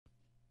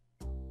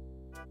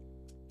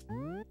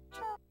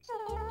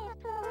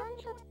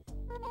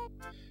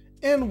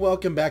And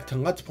welcome back to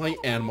Let's Play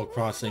Animal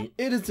Crossing.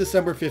 It is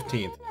December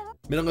 15th.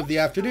 Middle of the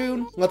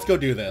afternoon, let's go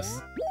do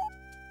this.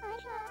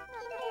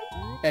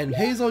 And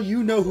Hazel,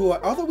 you know who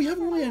although we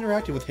haven't really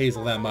interacted with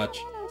Hazel that much.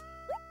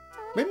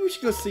 Maybe we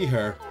should go see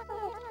her.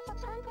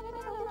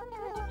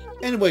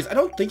 Anyways, I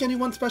don't think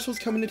anyone special is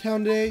coming to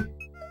town today.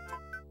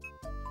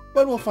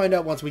 But we'll find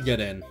out once we get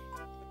in.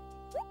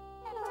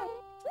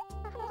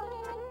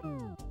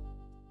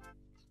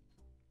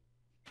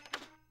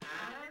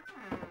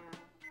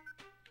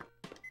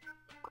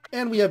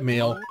 And we have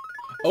mail.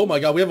 Oh my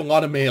god, we have a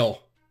lot of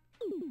mail.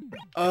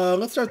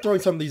 Let's start throwing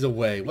some of these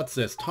away. What's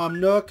this? Tom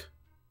Nook?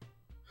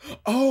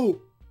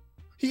 Oh!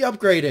 He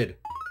upgraded!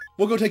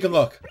 We'll go take a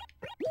look.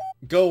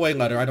 Go away,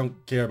 letter. I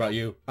don't care about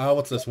you.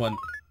 What's this one?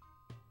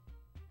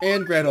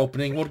 And grand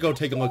opening. We'll go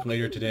take a look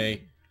later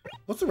today.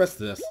 What's the rest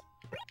of this?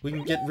 We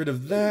can get rid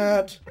of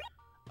that.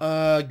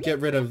 Get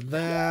rid of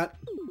that.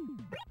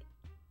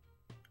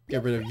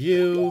 Get rid of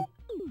you.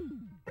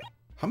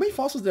 How many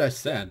fossils did I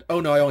send? Oh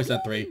no, I only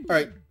sent 3.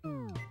 Alright.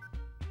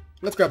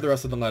 Let's grab the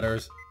rest of the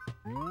letters.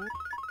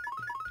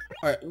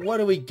 Alright, what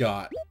do we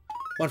got?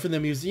 One from the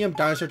museum,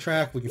 dinosaur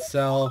track, we can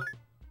sell.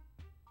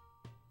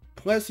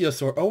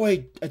 Plesiosaur. Oh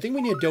wait, I think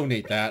we need to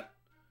donate that.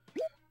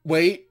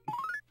 Wait.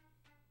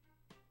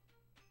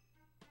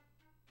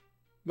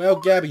 Well,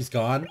 Gabby's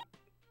gone.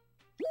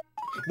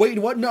 Wait,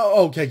 what? No,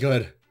 okay,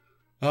 good.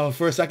 Oh,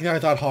 for a second I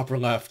thought Hopper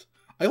left.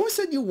 I only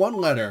sent you 1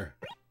 letter.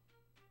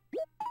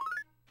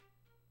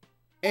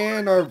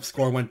 And our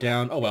score went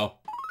down. Oh well.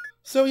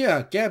 So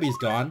yeah, Gabby's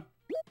gone.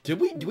 Do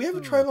we have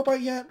a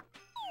trilobite yet?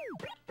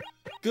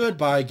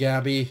 Goodbye,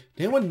 Gabby.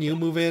 Did anyone new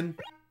move in?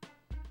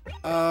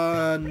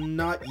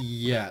 Not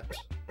yet.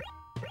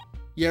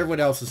 Yeah, everyone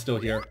else is still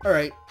here.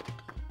 Alright.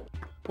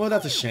 Well,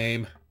 that's a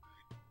shame.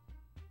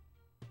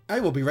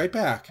 I will be right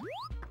back.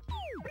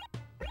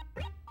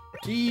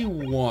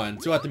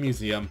 D1. So at the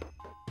museum.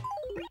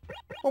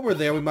 While we're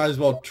there, we might as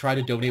well try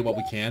to donate what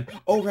we can.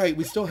 Oh, right.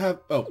 We still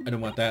have... Oh, I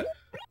don't want that.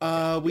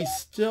 We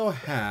still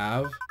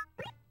have...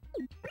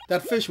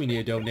 that fish we need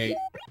to donate.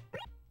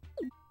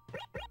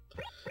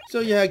 So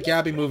yeah,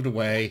 Gabby moved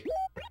away.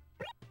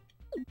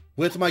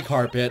 With my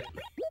carpet.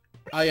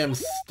 I am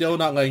still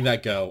not letting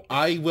that go.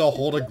 I will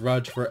hold a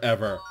grudge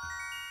forever.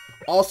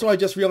 Also, I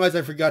just realized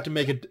I forgot to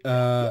make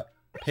a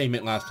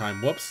payment last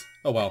time. Whoops.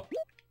 Oh well.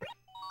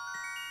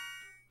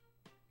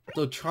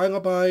 So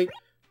trilobite,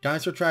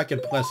 dinosaur track,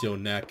 and plesio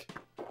neck.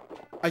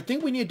 I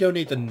think we need to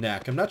donate the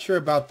neck. I'm not sure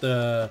about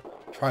the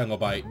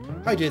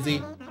trilobite. Hi,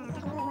 Dizzy.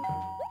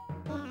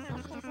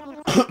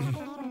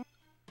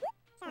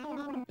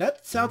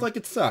 That sounds like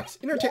it sucks.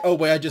 Oh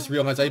wait, I just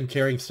realized I'm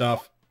carrying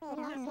stuff.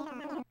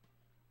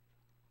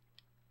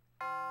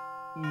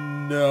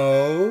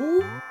 No?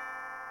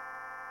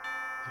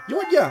 You know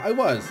what? Yeah, I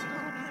was.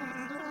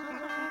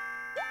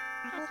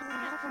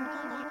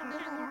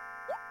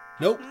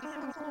 Nope.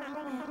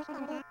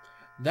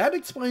 That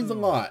explains a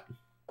lot.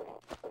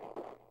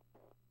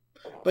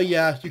 But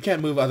yeah, you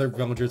can't move other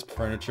villagers'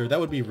 furniture. That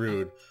would be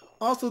rude.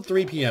 Also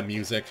 3 p.m.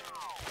 music.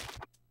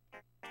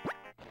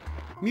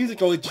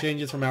 Music only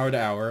changes from hour to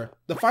hour.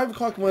 The 5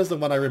 o'clock one is the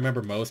one I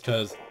remember most,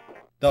 because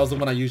that was the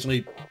one that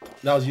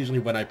was usually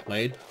when I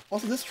played.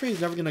 Also, this tree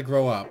is never gonna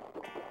grow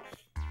up.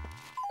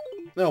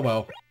 Oh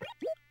well.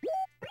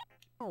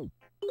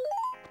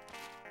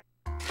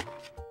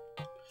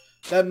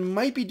 That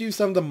might be due to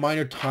some of the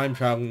minor time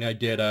traveling I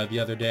did the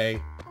other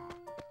day.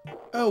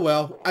 Oh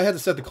well, I had to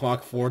set the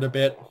clock forward a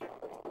bit.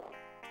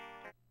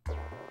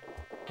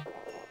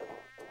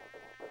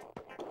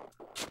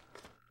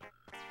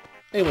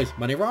 Anyways,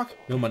 money rock?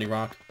 No money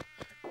rock.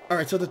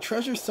 Alright, so the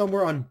treasure's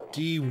somewhere on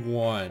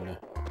D1.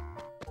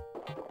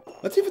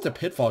 Let's see if it's a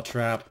pitfall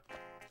trap.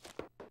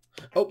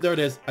 Oh, there it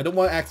is. I don't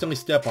want to accidentally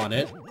step on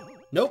it.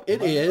 Nope,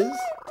 it is.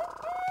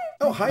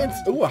 Oh,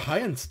 a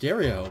high-end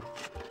stereo.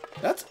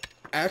 That's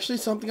actually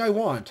something I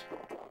want.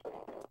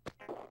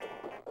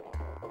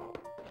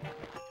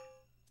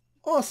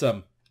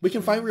 Awesome. We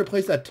can finally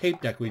replace that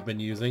tape deck we've been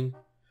using.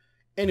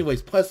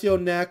 Anyways,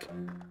 plesio neck.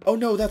 Oh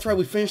no, that's right,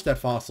 we finished that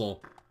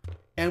fossil.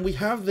 And we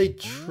have the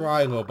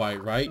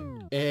trilobite, right?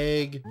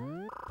 Egg.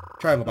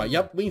 Trilobite.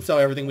 Yep, we can sell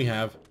everything we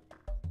have.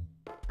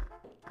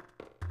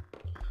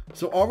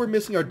 So all we're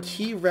missing are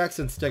T-Rex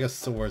and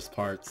Stegosaurus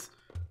parts.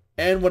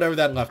 And whatever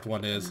that left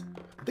one is.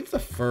 I think it's a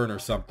fern or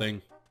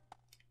something.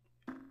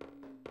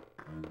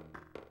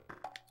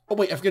 Oh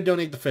wait, I forgot to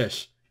donate the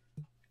fish.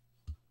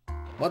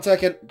 1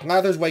 second.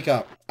 Blathers, wake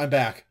up. I'm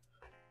back.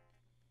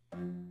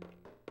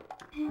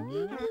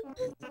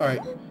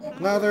 Alright.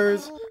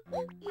 Blathers.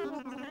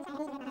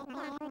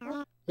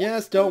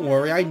 Yes, don't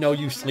worry. I know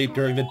you sleep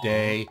during the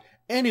day.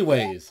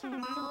 Anyways.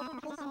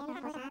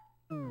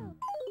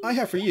 I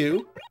have for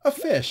you a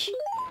fish.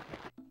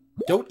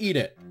 Don't eat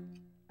it.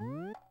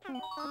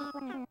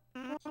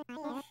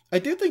 I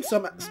do think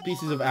some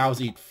species of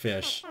owls eat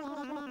fish.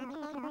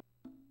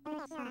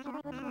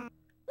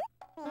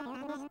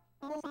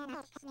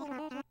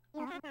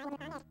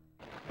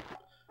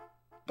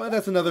 But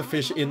that's another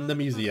fish in the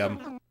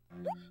museum.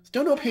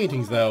 Still no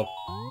paintings, though.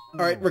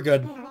 Alright, we're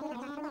good.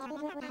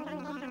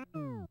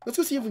 Let's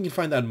go see if we can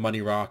find that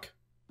money rock.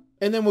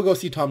 And then we'll go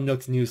see Tom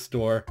Nook's new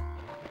store.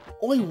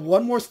 Only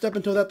one more step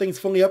until that thing's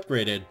fully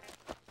upgraded.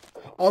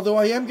 Although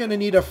I am gonna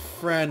need a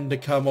friend to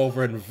come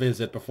over and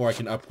visit before I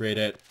can upgrade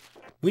it.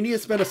 We need to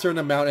spend a certain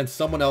amount and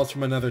someone else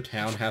from another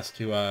town has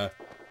to,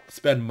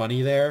 spend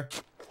money there.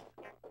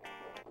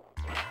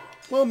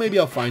 Well, maybe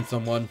I'll find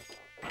someone.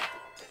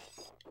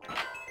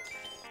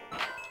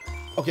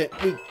 Okay,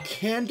 we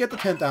can get the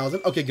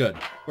 10,000. Okay, good.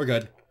 We're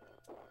good.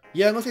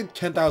 Yeah, let's get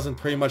 10,000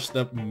 pretty much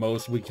the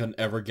most we can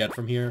ever get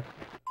from here.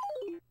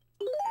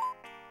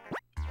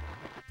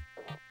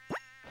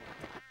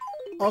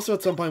 Also,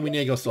 at some point, we need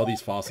to go sell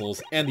these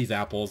fossils and these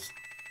apples.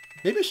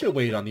 Maybe I should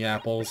wait on the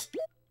apples.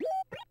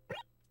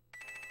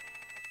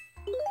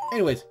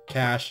 Anyways,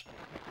 cash.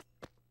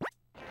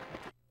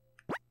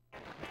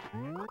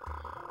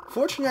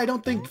 Fortunately, I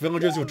don't think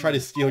villagers will try to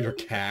steal your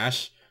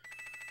cash.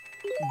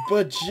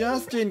 But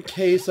just in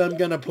case, I'm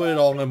gonna put it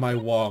all in my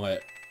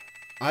wallet.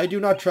 I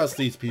do not trust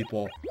these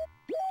people.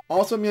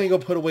 Also, I'm gonna go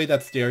put away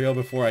that stereo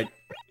before I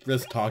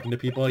risk talking to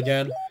people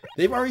again.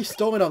 They've already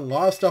stolen a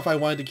lot of stuff I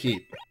wanted to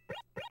keep.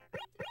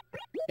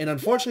 And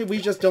unfortunately,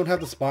 we just don't have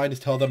the spine to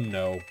tell them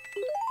no.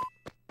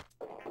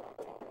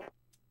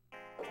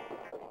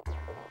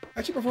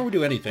 Actually, before we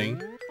do anything...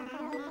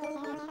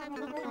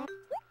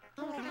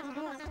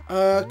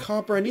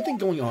 Copper, anything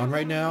going on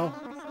right now?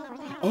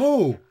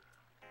 Oh!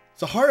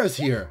 Sahara's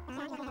here!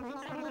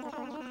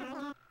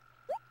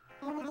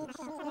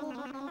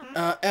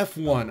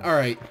 F1,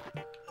 alright.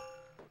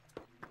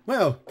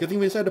 Well, good thing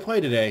we decided to play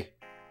today.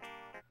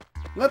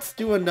 Let's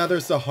do another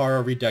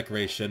Sahara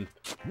redecoration.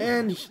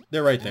 And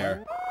they're right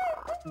there.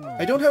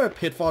 I don't have a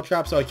pitfall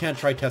trap, so I can't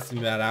try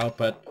testing that out,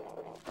 but...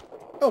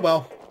 oh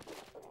well.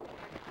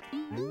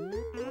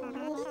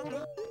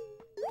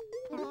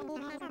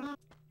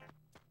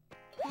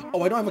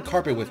 Oh, I don't have a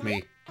carpet with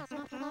me.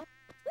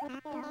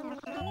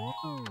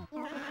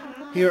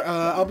 Here,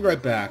 I'll be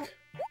right back.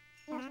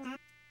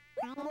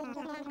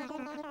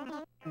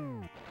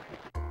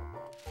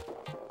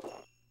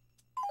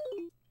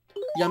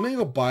 Yeah, I'm gonna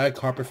go buy a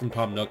carpet from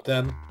Tom Nook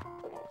then.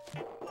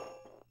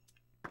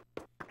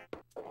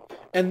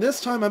 And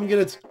this time I'm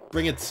gonna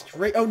bring it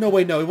straight... oh, no,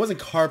 wait, no, it wasn't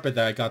carpet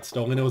that got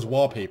stolen, it was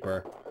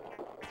wallpaper.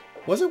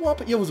 Was it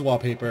wallpaper? Yeah, it was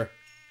wallpaper.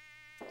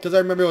 Because I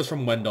remember it was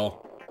from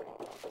Wendell.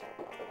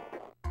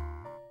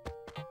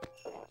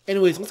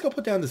 Anyways, let's go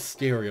put down the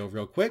stereo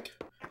real quick.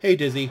 Hey,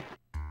 Dizzy.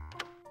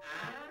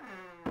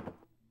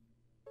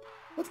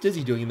 What's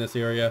Dizzy doing in this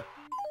area?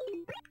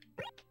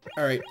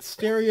 Alright,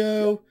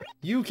 stereo,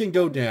 you can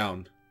go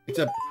down.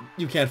 Except,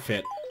 you can't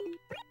fit.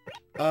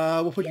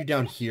 We'll put you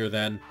down here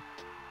then.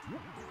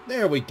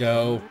 There we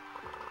go.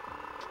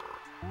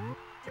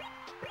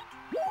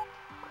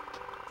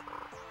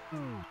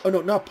 Oh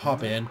no, not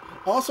pop in.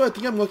 Also, I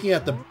think I'm looking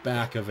at the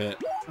back of it.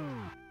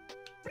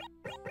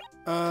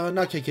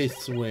 Not KK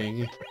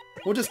Swing.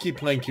 We'll just keep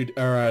playing 2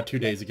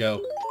 days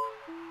ago.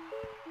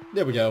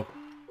 There we go.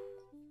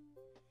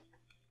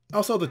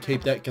 Also, the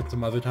tape deck gets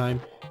some other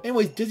time.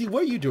 Anyways, Dizzy,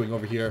 what are you doing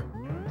over here?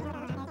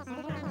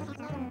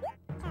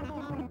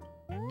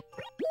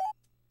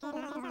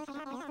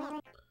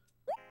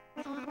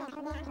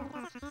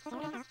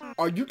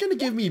 Are you gonna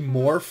give me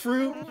more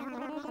fruit?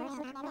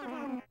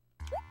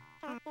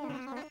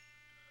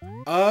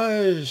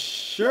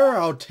 Sure,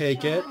 I'll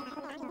take it.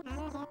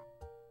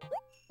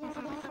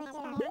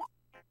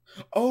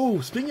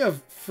 Oh, speaking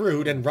of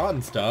fruit and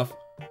rotten stuff,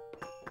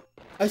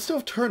 I still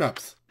have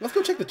turnips. Let's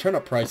go check the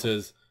turnip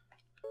prices.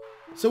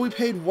 So we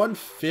paid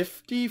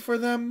 $150 for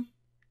them?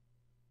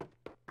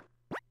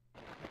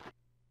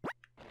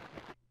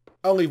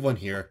 I'll leave one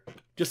here,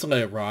 just to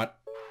let it rot.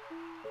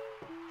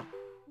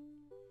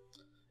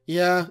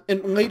 Yeah,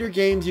 in later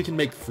games you can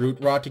make fruit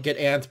rot to get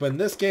ants, but in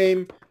this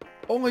game,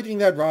 only thing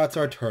that rots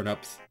are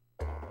turnips.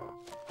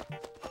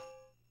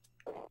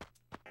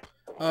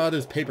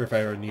 There's paper if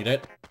I ever need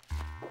it.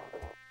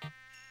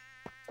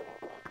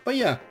 But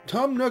yeah,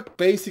 Tom Nook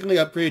basically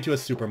upgraded to a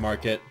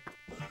supermarket.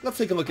 Let's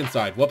take a look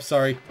inside. Whoops,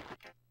 sorry.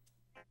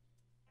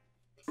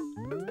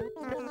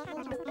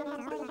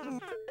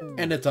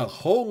 And it's a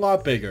whole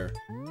lot bigger.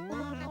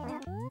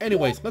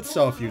 Anyways, let's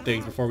sell a few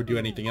things before we do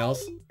anything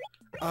else.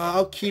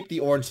 I'll keep the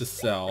orange to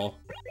sell.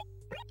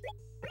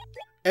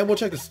 And we'll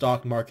check the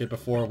stock market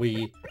before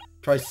we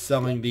try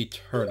selling the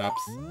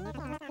turnips.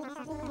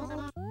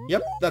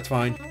 Yep, that's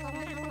fine.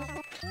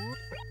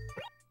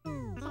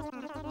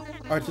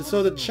 Alright,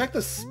 so to check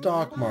the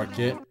stock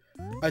market,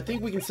 I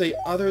think we can say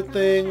other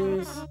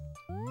things.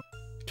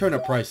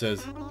 Turnip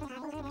prices.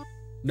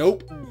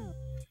 Nope.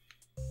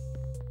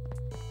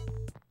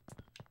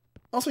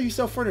 Also, you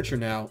sell furniture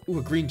now. Ooh,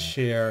 a green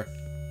chair.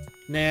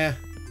 Nah.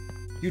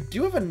 You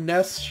do have a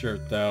Nest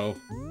shirt, though.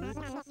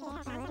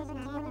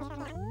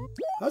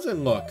 How's it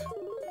look?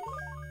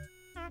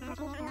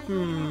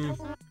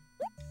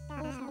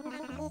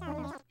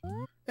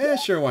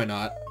 Sure, why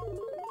not?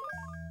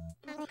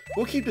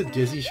 We'll keep the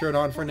Dizzy shirt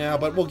on for now,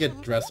 but we'll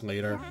get dressed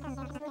later.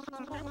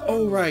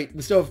 Oh, right.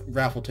 We still have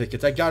raffle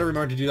tickets. I gotta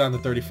remember to do that on the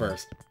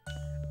 31st.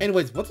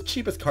 Anyways, what's the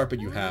cheapest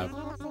carpet you have?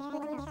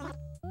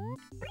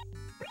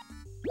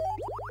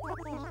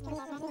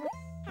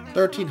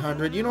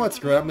 1,300. You know what?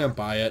 Screw it. I'm gonna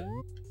buy it.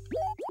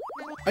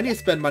 I need to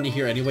spend money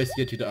here anyways to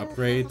get you to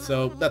upgrade,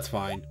 so that's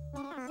fine.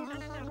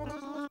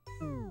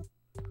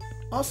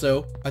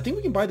 Also, I think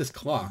we can buy this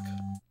clock.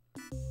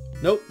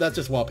 Nope, that's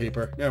just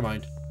wallpaper. Never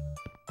mind.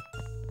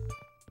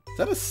 Is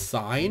that a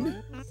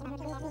sign?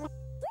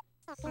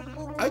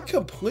 I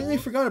completely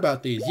forgot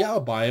about these. Yeah, I'll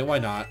buy it. Why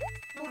not?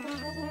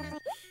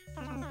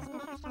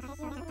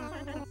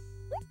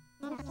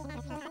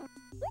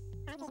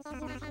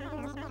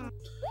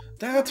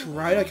 That's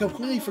right. I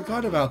completely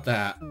forgot about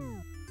that.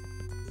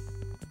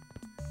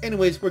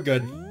 Anyways, we're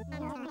good.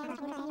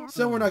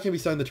 So we're not going to be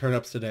selling the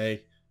turnips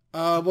today.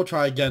 We'll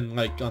try again,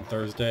 like, on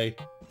Thursday.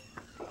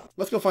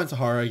 Let's go find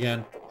Sahara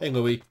again. Hey,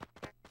 Louie.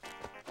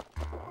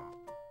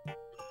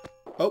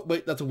 Oh,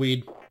 wait, that's a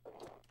weed.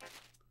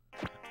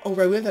 Oh,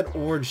 right, we have that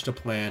orange to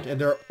plant, and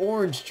there are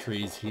orange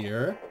trees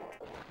here.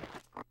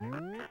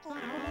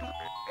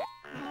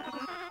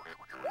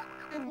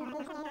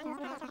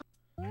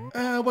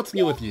 What's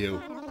new with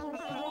you?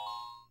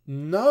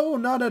 No,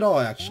 not at all,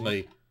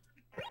 actually.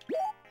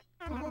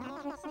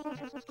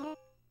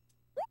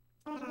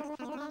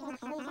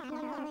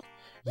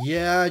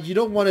 Yeah, you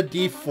don't want to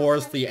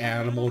deforest the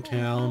animal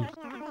town.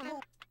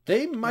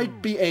 They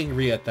might be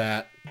angry at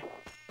that.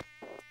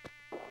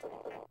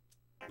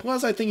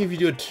 Plus, I think if you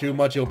do it too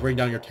much, it'll bring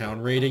down your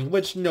town rating,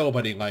 which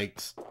nobody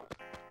likes.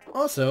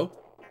 Also,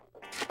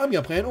 I'm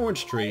gonna plant an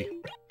orange tree.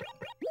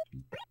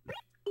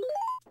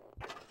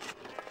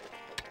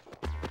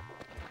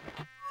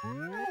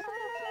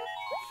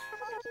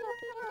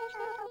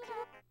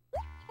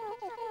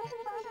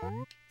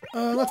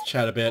 Let's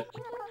chat a bit.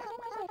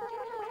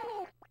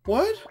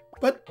 What?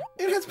 But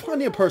it has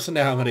plenty of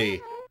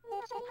personality.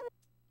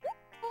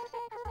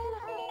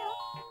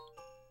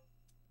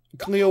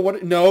 Cleo,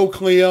 what? No,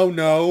 Cleo,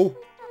 no.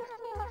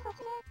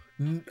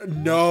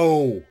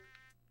 No.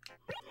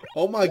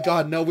 Oh my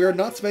god, no, we're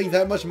not spending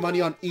that much money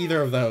on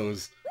either of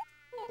those.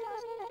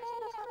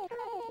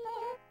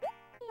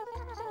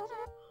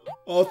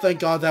 Oh, thank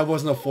god that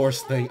wasn't a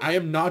forced thing. I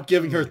am not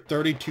giving her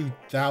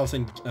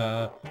 32,000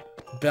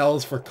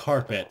 bells for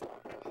carpet.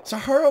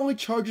 Sahara only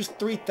charges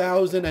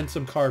 3,000 and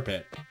some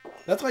carpet.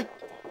 That's like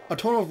a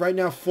total of right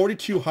now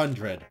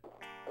 4,200.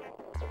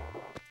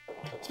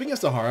 Speaking of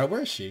Sahara,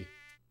 where is she?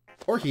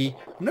 Or he.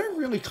 I'm not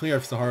really clear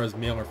if Sahara is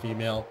male or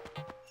female.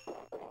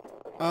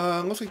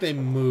 Looks like they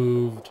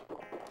moved.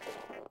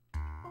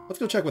 Let's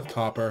go check with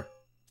Copper.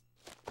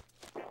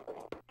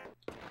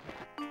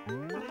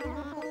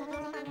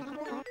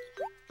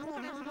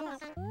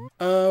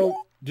 Do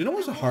you know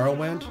where Sahara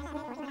went?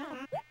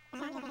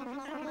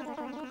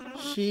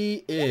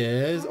 She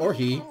is, or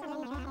he,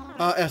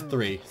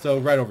 F3, so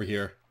right over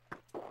here.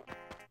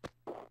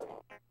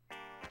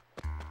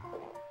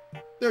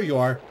 There you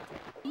are.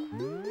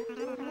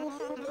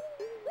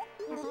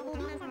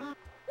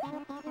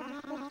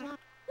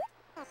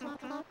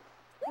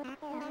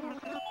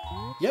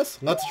 Yes,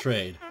 let's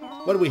trade.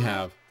 What do we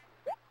have?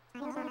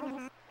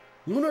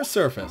 Lunar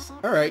surface.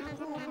 Alright.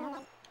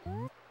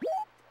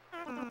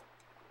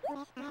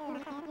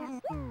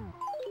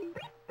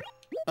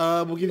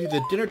 We'll give you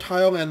the dinner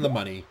tile and the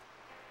money.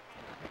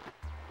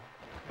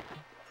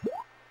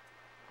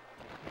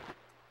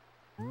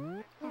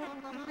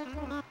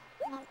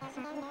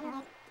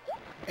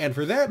 And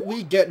for that,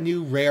 we get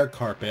new rare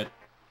carpet.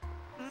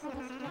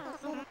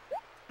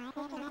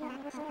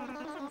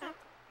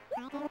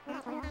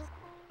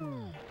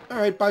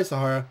 Alright, bye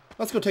Sahara.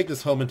 Let's go take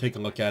this home and take a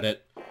look at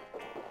it.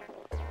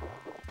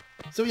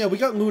 So yeah, we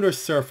got lunar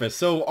surface.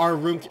 So our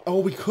room... Oh,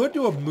 we could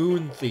do a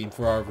moon theme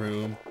for our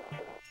room.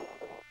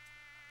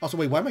 Also,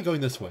 wait, why am I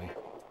going this way?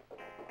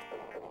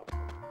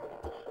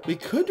 We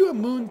could do a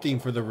moon theme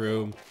for the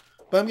room,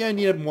 but I'm gonna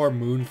need more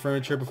moon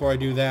furniture before I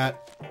do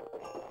that.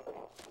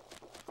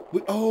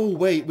 Oh,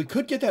 wait, we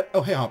could get that...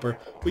 Oh, hey, Hopper.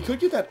 We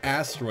could get that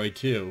asteroid,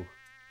 too.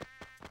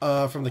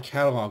 From the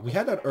catalog. We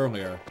had that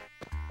earlier.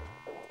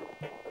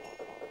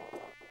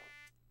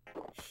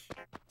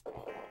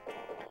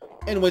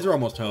 Anyways, we're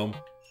almost home.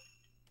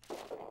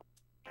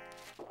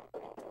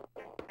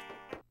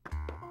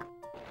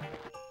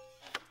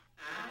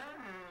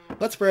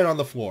 Let's spray it on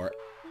the floor.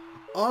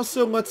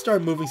 Also, let's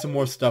start moving some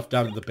more stuff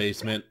down to the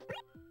basement.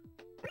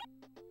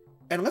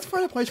 And let's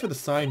find a place for the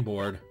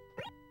signboard.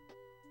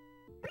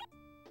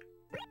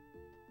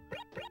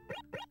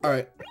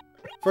 Alright.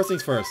 First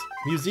things first.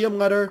 Museum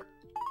letter.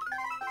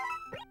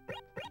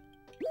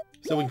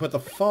 So we can put the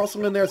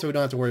fossil in there so we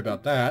don't have to worry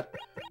about that.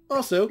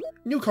 Also,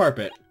 new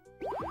carpet.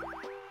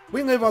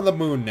 We live on the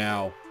moon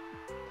now.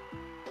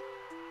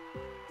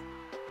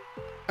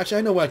 Actually,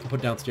 I know what I can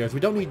put downstairs. We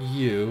don't need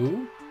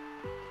you.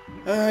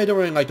 I don't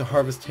really like the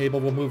harvest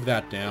table. We'll move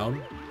that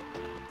down.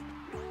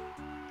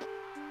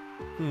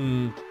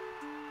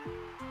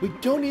 We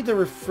don't need the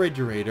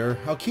refrigerator.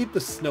 I'll keep the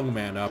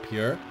snowman up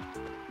here.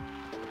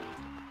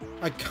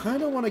 I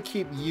kind of want to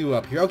keep you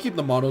up here. I'll keep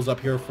the models up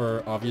here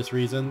for obvious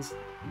reasons.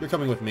 You're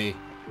coming with me.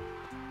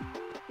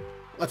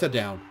 Let's head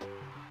down.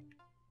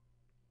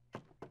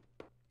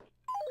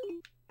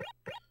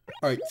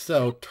 Alright,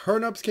 so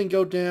turnips can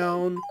go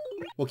down.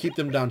 We'll keep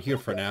them down here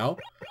for now.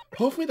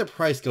 Hopefully the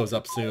price goes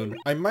up soon.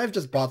 I might have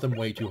just bought them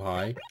way too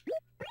high.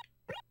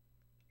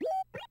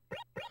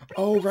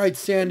 Oh, right,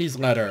 Sandy's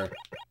letter.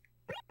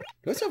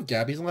 Do I still have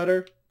Gabby's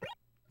letter?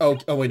 Oh,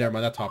 wait, never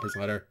mind. That's Hopper's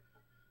letter.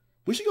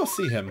 We should go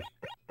see him.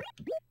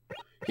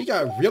 He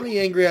got really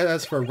angry at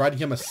us for writing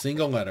him a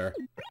single letter.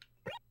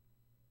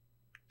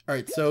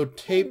 Alright, so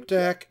tape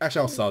deck.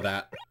 Actually, I'll sell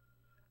that.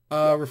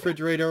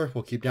 Refrigerator,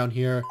 we'll keep down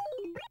here.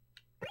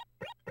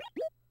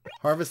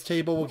 Harvest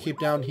table, we'll keep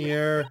down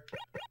here.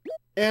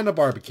 And a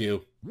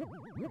barbecue.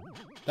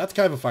 That's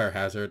kind of a fire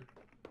hazard.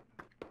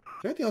 Is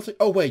there anything else?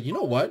 Oh, wait, you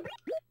know what?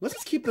 Let's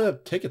just keep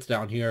the tickets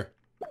down here.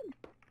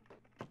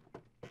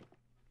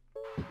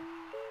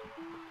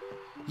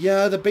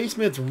 Yeah, the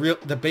basement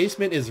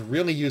is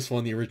really useful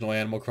in the original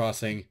Animal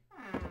Crossing.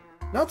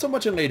 Not so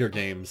much in later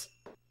games.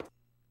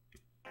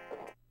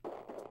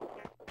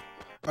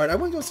 Alright, I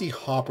want to go see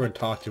Hopper and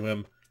talk to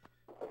him.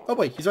 Oh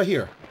wait, he's right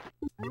here.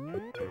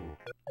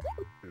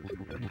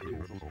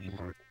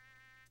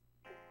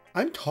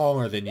 I'm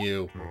taller than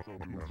you.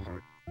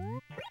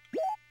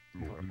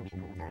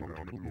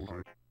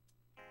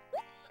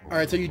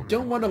 Alright, so you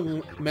don't want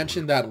to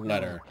mention that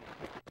letter.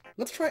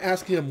 Let's try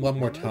asking him one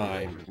more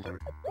time.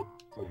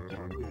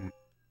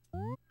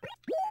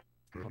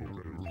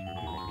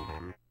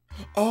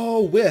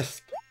 Oh,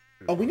 Wisp!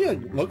 Oh, we need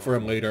to look for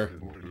him later.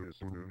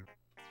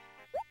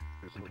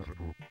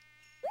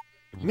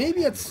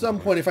 Maybe at some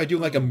point if I do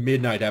like a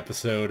midnight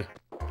episode.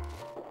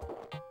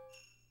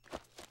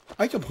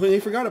 I completely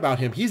forgot about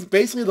him. He's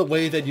basically the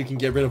way that you can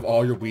get rid of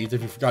all your weeds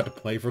if you forgot to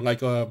play for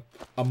like a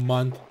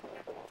month.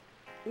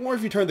 Or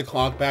if you turn the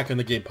clock back and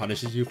the game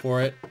punishes you for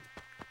it.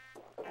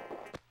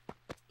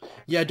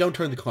 Yeah, don't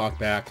turn the clock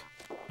back.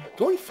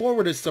 Going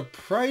forward is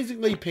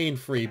surprisingly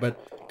pain-free,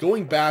 but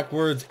going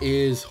backwards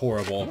is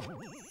horrible.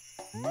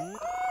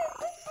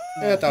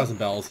 1,000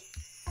 bells.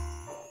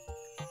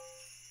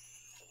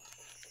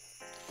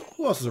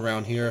 Who else is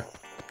around here?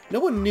 No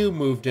one new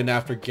moved in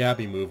after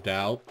Gabby moved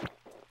out.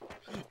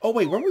 Oh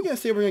wait, weren't we gonna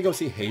say we're gonna go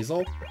see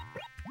Hazel?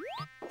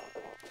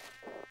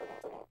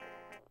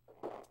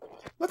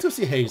 Let's go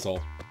see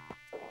Hazel.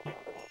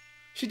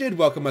 She did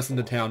welcome us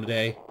into town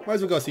today. Might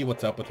as well go see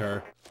what's up with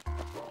her.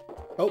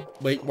 Oh,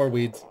 wait, more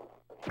weeds.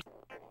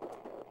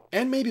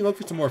 And maybe look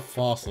for some more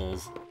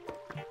fossils.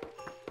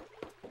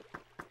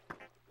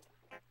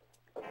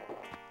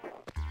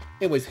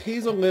 Anyways,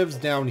 Hazel lives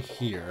down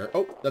here.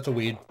 Oh, that's a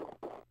weed.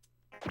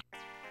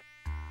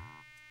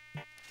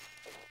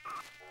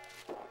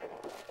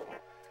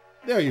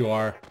 There you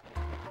are.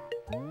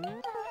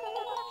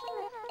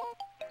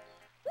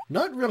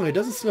 Not really, it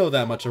doesn't snow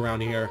that much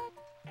around here.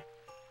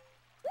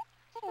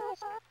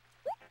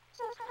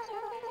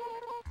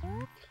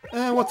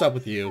 What's up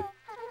with you?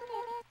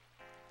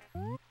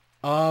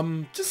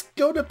 Just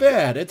go to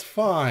bed, it's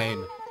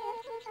fine.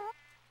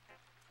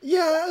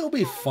 Yeah, it'll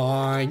be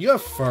fine, you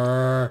have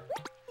fur.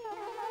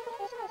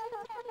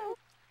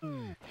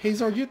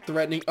 Hazel, are you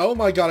threatening? Oh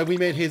my god, we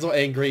made Hazel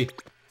angry.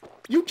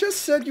 You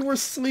just said you were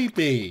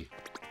sleepy.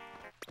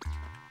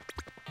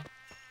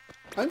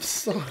 I'm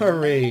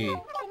sorry.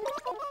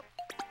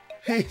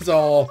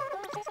 Hazel.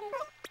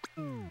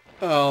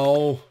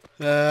 Oh,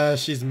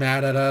 she's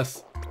mad at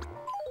us.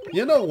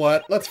 You know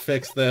what? Let's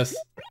fix this.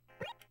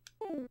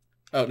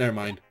 Oh, never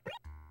mind.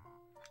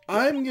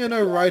 I'm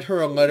gonna write her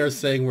a letter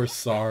saying we're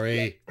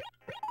sorry.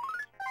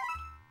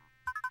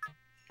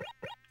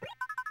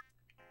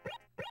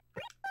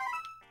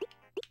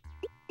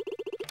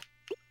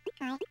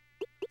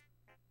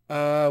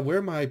 Where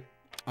are my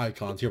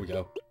icons? Here we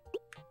go.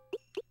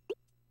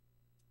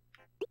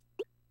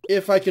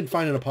 If I can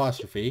find an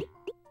apostrophe.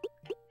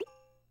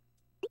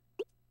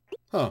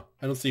 Huh,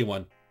 I don't see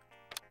one.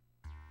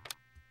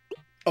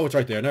 Oh, it's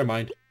right there. Never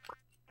mind.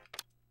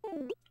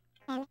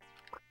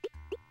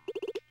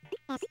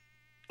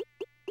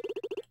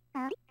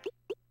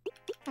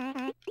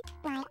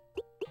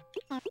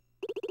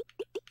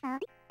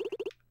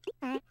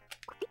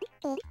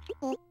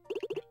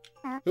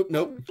 Oop,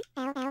 nope.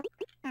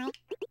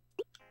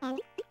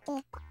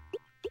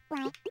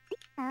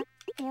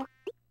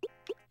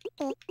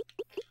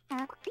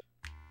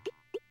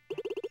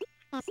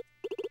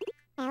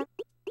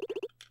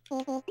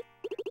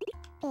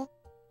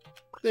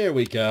 There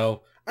we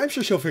go. I'm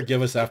sure she'll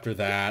forgive us after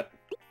that.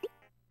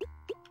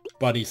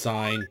 Buddy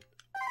sign.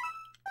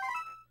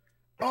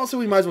 Also,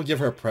 we might as well give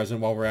her a present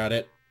while we're at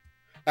it.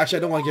 Actually,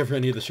 I don't want to give her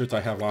any of the shirts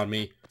I have on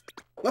me.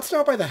 Let's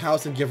stop by the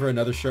house and give her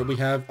another shirt we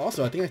have.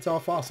 Also, I think I saw a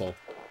fossil.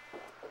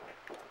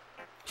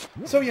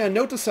 So yeah,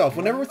 note to self,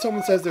 whenever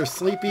someone says they're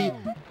sleepy,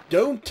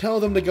 don't tell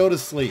them to go to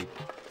sleep.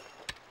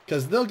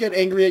 Because they'll get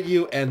angry at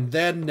you and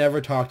then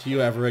never talk to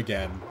you ever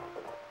again.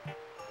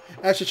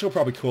 Actually, she'll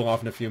probably cool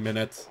off in a few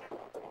minutes.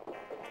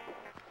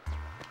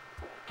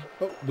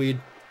 Oh, weed.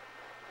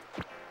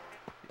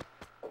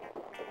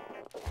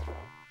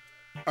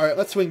 Alright,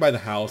 let's swing by the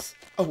house.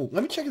 Oh,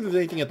 let me check if there's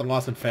anything at the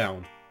Lost and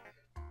Found.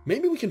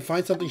 Maybe we can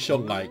find something she'll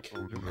like.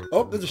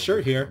 Oh, there's a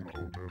shirt here.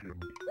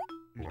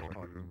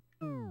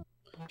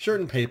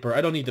 Shirt and paper.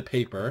 I don't need the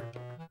paper.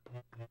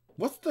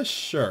 What's the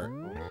shirt?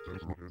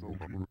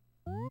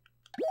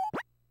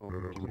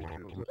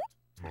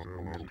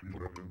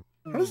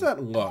 does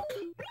that look?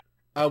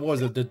 What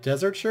was it, the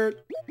desert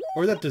shirt?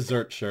 Or is that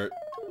dessert shirt?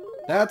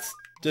 That's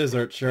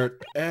dessert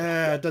shirt.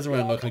 It doesn't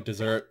really look like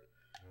dessert.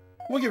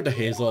 We'll give it to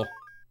Hazel.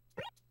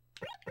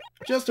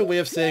 Just a way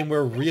of saying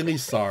we're really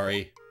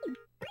sorry.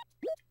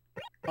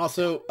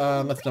 Also,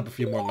 let's dump a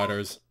few more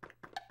letters.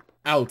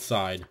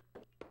 Outside.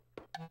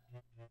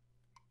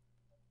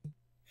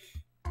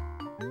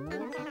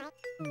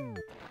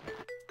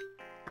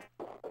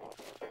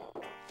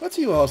 Let's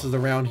see who else is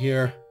around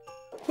here.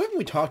 Who haven't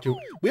we talked to?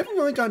 We haven't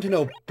really gotten to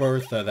know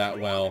Bertha that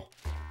well.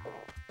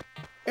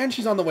 And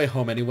she's on the way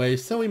home anyway,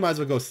 so we might as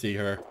well go see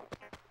her.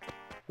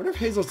 Wonder if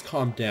Hazel's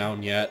calmed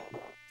down yet.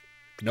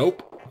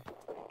 Nope.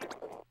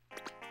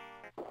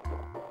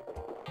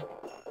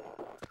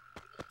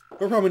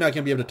 We're probably not going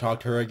to be able to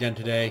talk to her again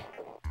today.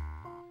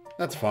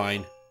 That's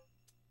fine.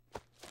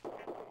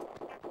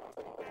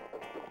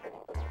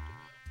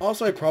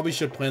 Also, I probably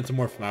should plant some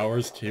more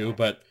flowers too,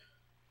 but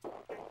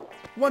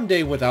one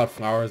day without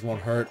flowers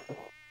won't hurt.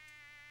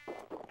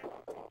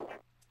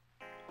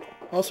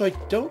 Also, I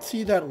don't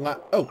see that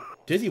oh,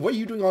 Dizzy, what are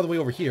you doing all the way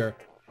over here?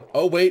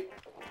 Oh, wait.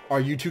 Are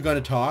you two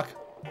gonna talk?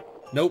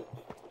 Nope.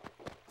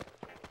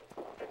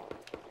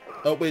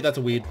 Oh, wait, that's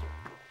a weed.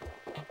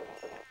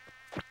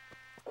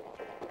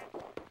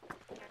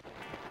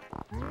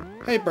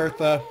 Hey,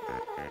 Bertha.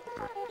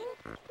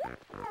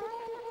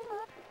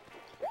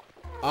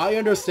 I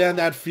understand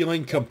that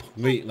feeling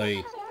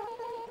completely.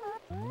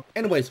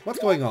 Anyways, what's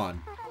going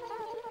on?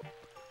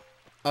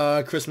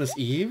 Christmas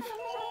Eve?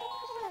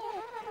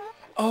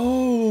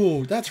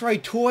 Oh, that's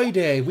right, Toy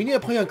Day. We need to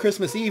play on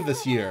Christmas Eve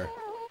this year.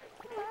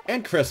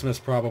 And Christmas,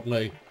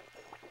 probably.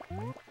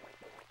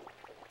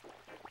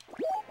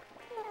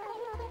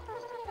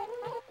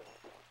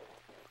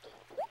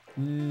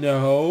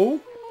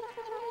 No.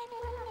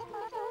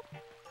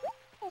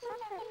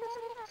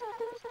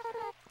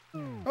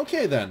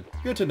 Okay then,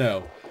 good to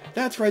know.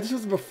 That's right, this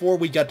was before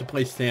we got to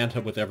play Santa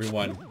with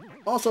everyone.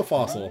 Also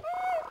Fossil.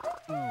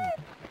 I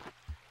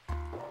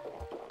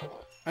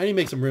need to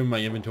make some room in my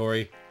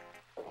inventory.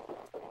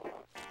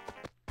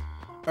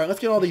 Alright,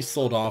 let's get all these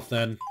sold off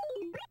then.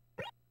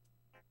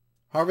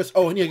 Harvest.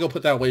 Oh, I need to go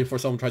put that away before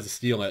someone tries to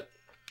steal it.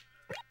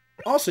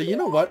 Also, you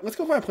know what? Let's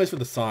go find a place for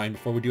the sign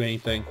before we do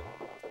anything.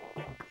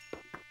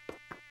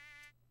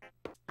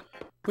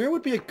 Where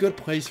would be a good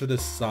place for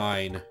this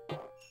sign?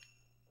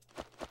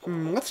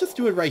 Let's just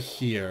do it right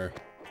here.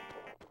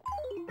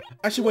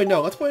 Actually, wait,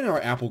 no. Let's put it in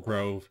our apple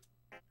grove.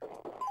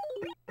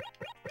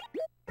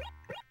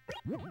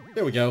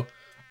 There we go.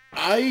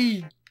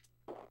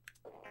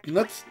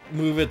 Let's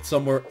move it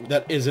somewhere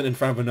that isn't in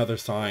front of another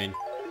sign.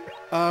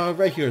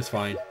 Right here is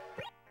fine.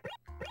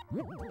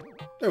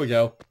 There we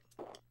go.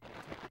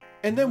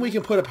 And then we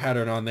can put a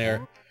pattern on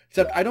there.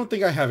 Except I don't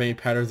think I have any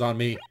patterns on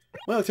me.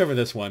 Well, except for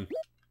this one.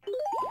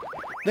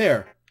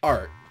 There.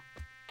 Art.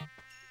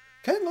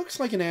 Kind of looks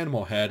like an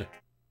animal head.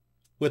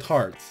 With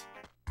hearts.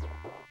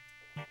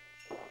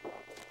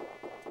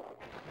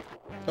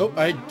 Oh,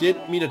 I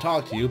didn't mean to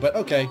talk to you, but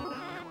okay.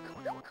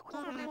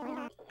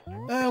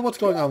 What's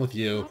going on with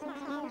you?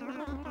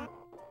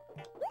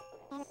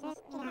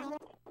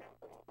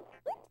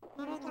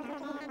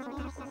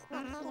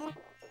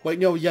 Wait,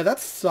 no, yeah,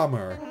 that's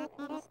summer.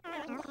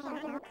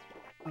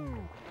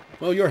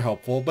 Well, you're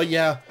helpful, but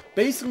yeah,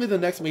 basically the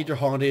next major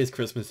holiday is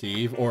Christmas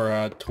Eve,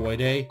 or, Toy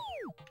Day.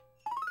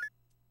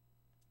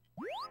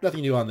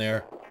 Nothing new on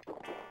there.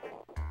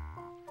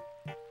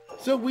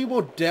 So we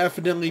will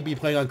definitely be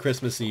playing on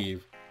Christmas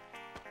Eve.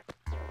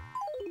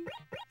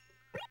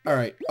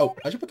 Alright, oh,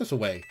 I should put this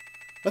away.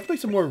 Let's make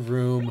some more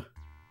room.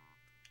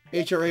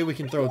 HRA, we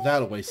can throw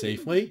that away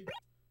safely.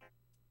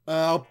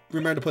 I'll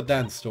remember to put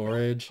that in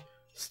storage.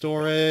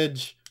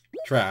 Storage.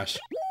 Trash.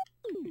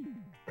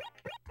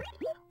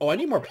 Oh, I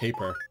need more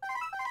paper.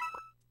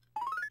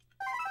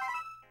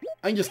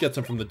 I can just get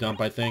some from the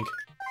dump, I think.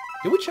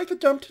 Did we check the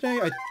dump today?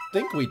 I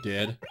think we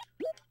did.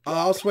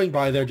 I'll swing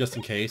by there just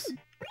in case.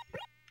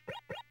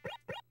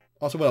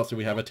 Also, what else do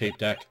we have? A tape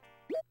deck.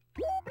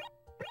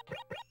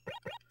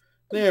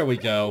 There we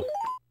go.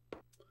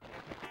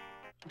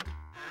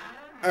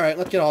 Alright,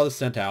 let's get all this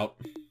sent out.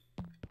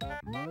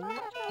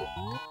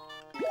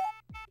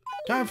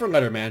 Time for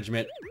letter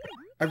management.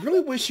 I really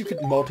wish you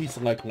could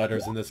multi-select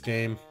letters in this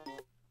game.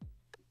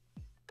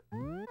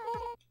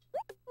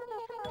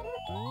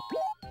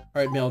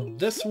 Alright, mail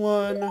this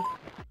one.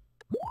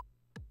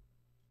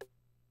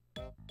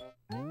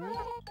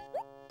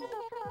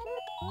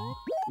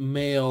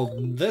 Mail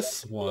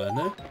this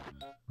one.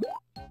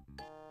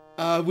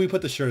 We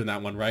put the shirt in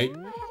that one, right?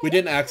 We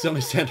didn't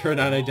accidentally send her an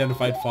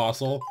unidentified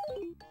fossil.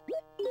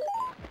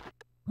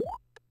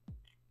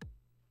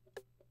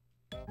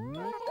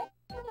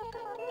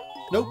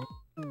 Nope.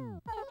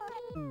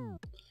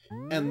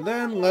 And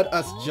then let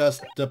us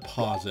just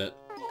deposit.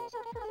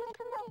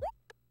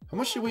 How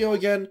much do we owe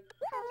again?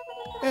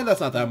 And that's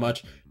not that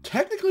much.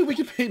 Technically, we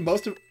can pay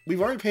most of... We've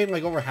already paid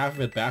like over half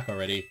of it back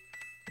already.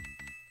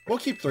 We'll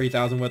keep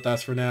 3,000 with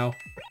us for now.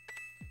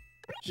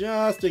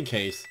 Just in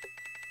case.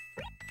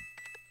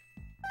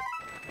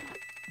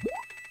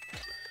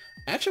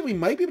 Actually, we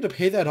might be able to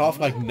pay that off,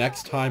 like,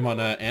 next time on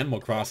Animal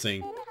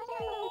Crossing.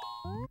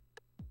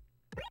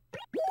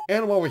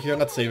 And while we're here,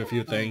 let's save a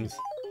few things.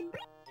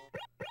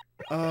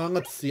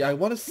 Let's see. I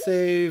want to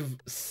save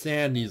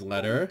Sandy's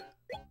letter.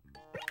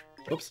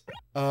 Oops.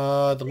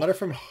 The letter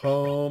from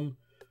home.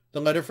 The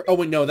letter from... Oh,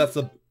 wait, no, that's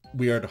the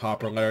weird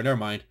Hopper letter. Never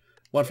mind.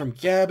 One from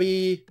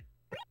Gabby.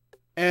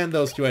 And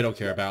those two I don't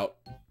care about.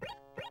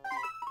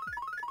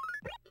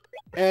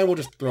 And we'll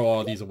just throw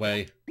all these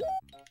away.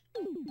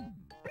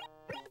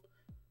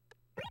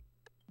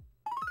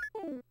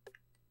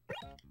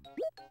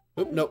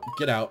 Oop, nope,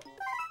 get out.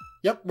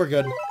 Yep, we're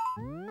good.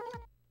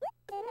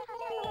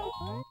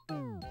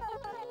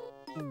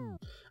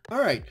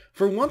 Alright,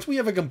 for once we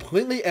have a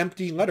completely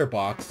empty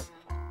letterbox.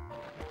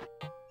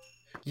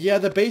 Yeah,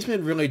 the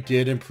basement really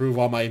did improve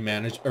all my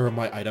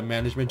my item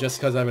management just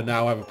because I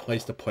now have a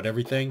place to put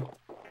everything.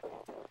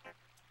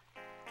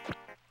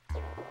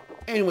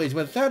 Anyways,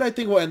 with that, I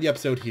think we'll end the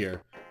episode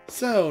here.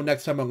 So,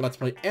 next time on Let's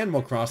Play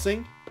Animal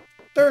Crossing,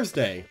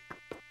 Thursday.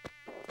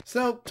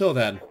 So, till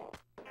then.